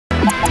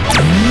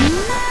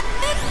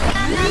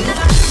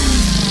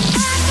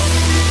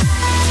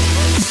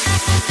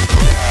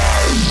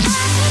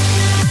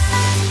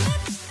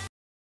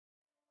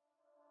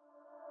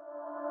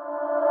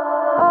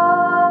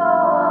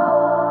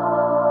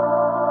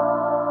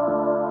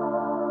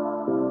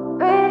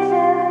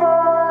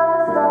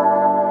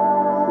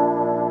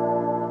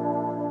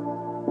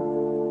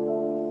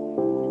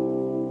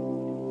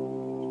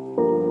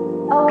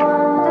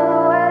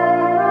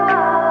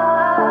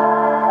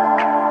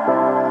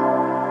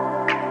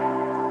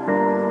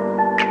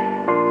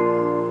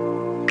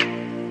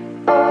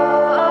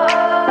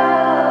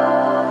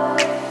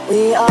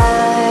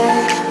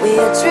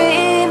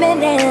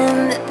dreaming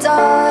in the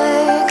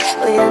dark.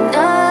 We are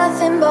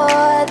nothing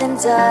more than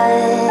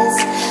dust.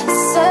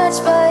 Search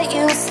but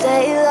you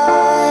stay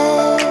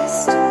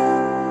lost.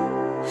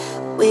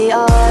 We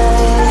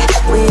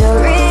are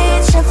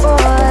reaching for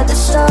the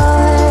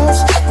stars,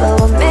 but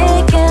we're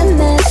making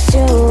this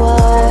too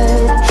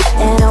hard.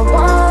 And I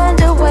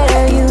wonder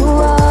where you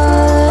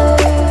are.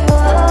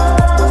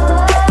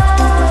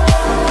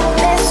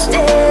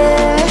 Mysterious,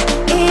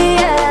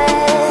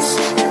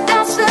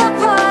 that's the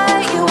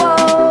part you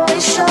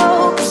always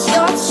show. 'Cause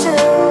you're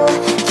too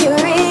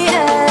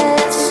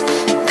curious.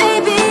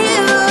 Maybe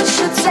you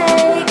should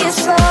take it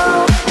slow.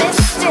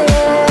 Mysterious,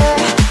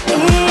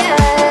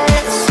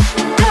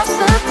 that's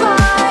the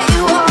part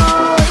you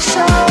always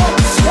show.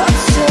 'Cause you're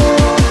too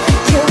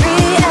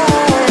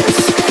curious.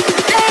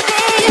 Maybe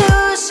you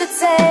should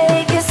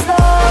take it slow.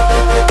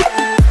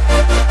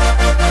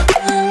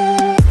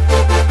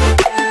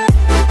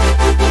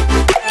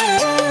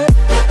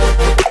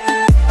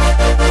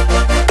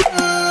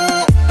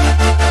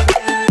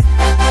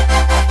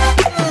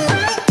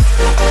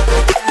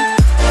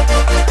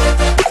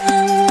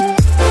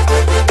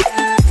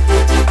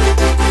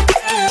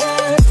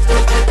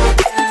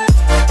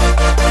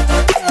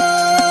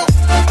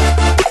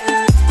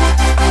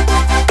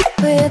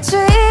 We're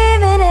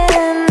dreaming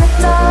in the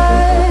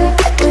dark.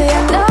 We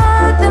are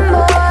nothing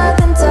more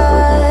than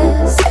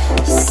dust.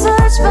 You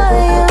search but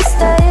you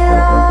stay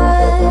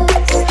lost.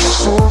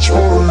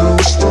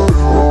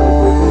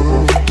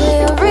 We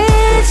are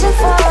reaching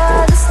for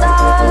the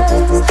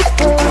stars,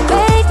 but we're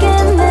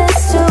making this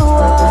too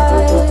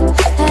hard.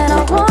 And I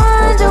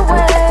wonder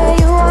where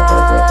you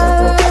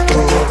are.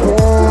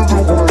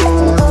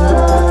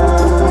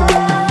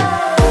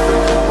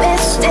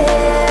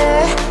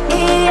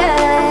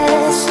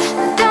 Mysterious,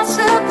 that's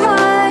the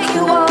part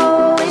you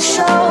always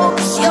show.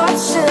 'Cause you're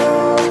too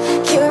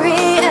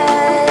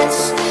curious.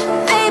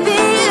 Maybe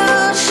you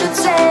should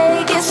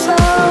take it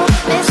slow.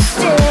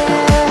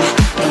 Mysterious,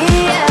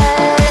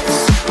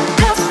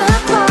 that's the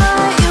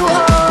part you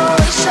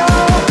always show.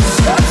 'Cause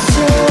you're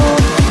too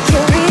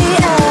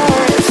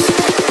curious.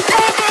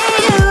 Maybe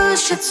you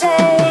should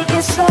take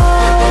it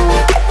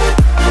slow.